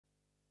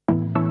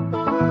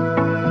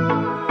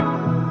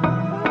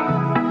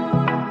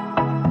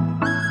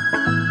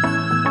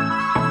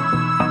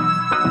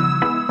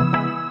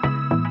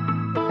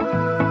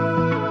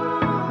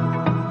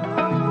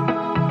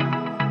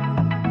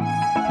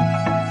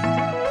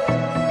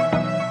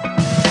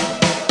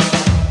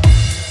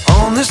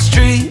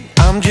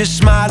I'm just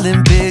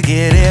smiling big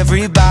at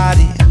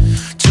everybody.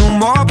 2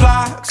 more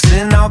blocks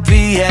and I'll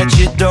be at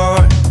your door.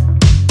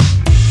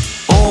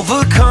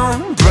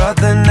 Overcome,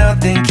 brother,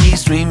 nothing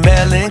keeps me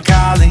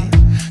melancholy.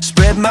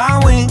 Spread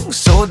my wings,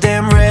 so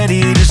damn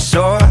ready to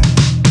soar.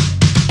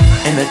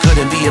 And there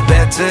couldn't be a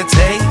better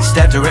taste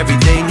after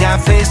everything I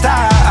faced.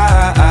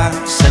 I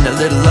send a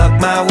little luck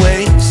my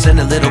way, send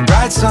a little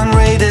bright sun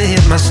ray to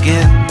hit my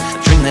skin.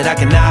 Dream that I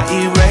cannot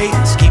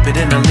erase, keep it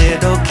in a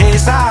little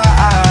case.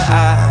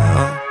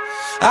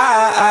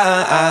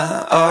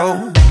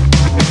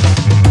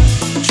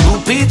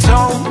 Truth be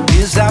told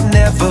is I've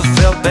never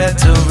felt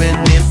better.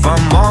 And if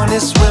I'm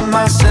honest with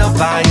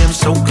myself, I am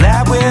so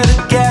glad we're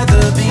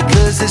together,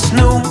 because this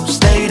new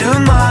state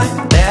of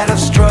mind that I've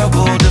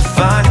struggled to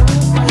find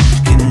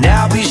can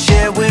now be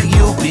shared with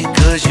you,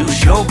 because you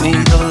showed me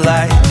the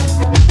light.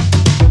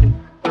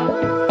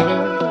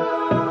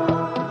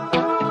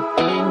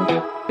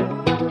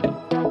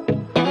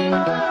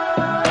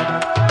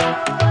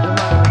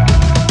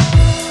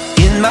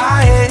 In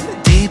my head,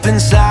 deep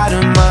inside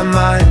of my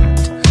mind,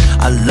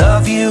 I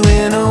love you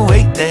in a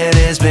way that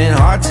has been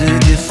hard to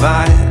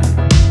define.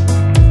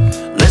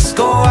 Let's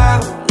go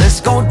out, let's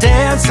go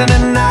dancing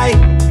tonight.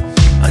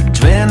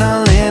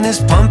 Adrenaline is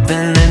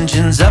pumping,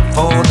 engines up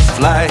for the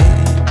flight.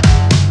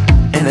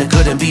 And there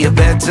couldn't be a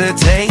better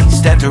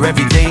taste after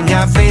everything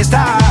I faced.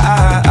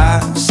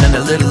 I send a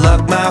little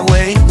luck my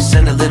way,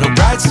 send a little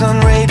bright sun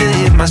ray to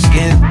hit my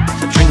skin.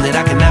 Dream that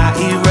I cannot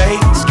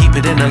erase, keep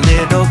it in a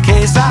little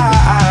case.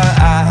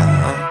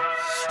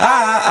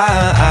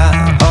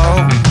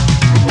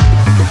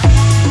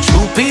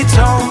 Truth be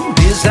told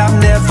is I've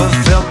never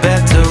felt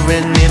better.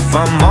 And if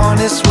I'm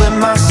honest with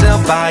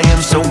myself, I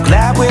am so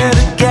glad we're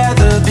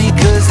together,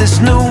 because this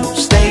new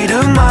state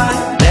of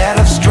mind that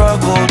I've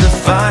struggled to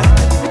find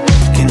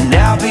can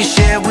now be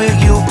shared with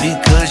you,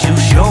 because you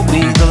showed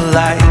me the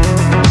light.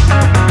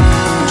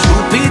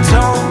 Truth be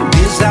told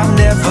is I've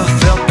never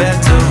felt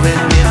better.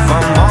 And if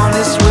I'm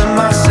honest with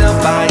myself,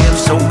 I am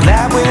so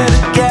glad we're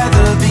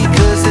together,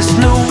 because this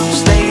new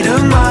state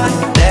of mind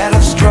that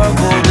I've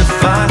struggled to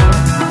find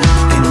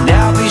can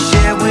now be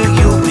shared with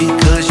you,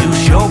 because you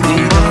showed me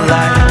the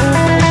light.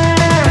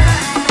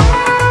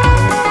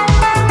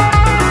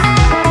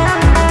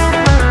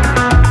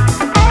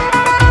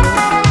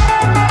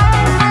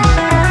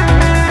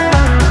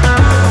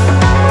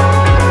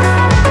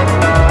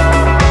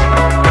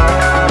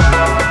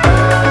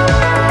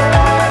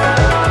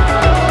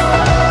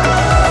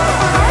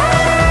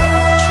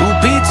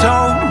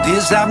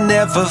 I've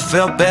never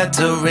felt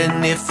better.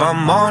 And if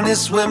I'm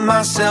honest with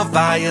myself,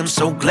 I am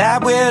so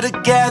glad we're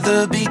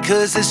together,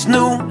 because this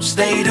new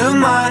state of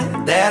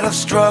mind that I've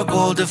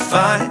struggled to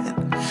find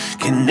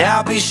can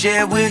now be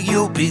shared with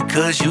you,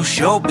 because you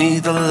showed me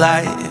the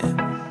light.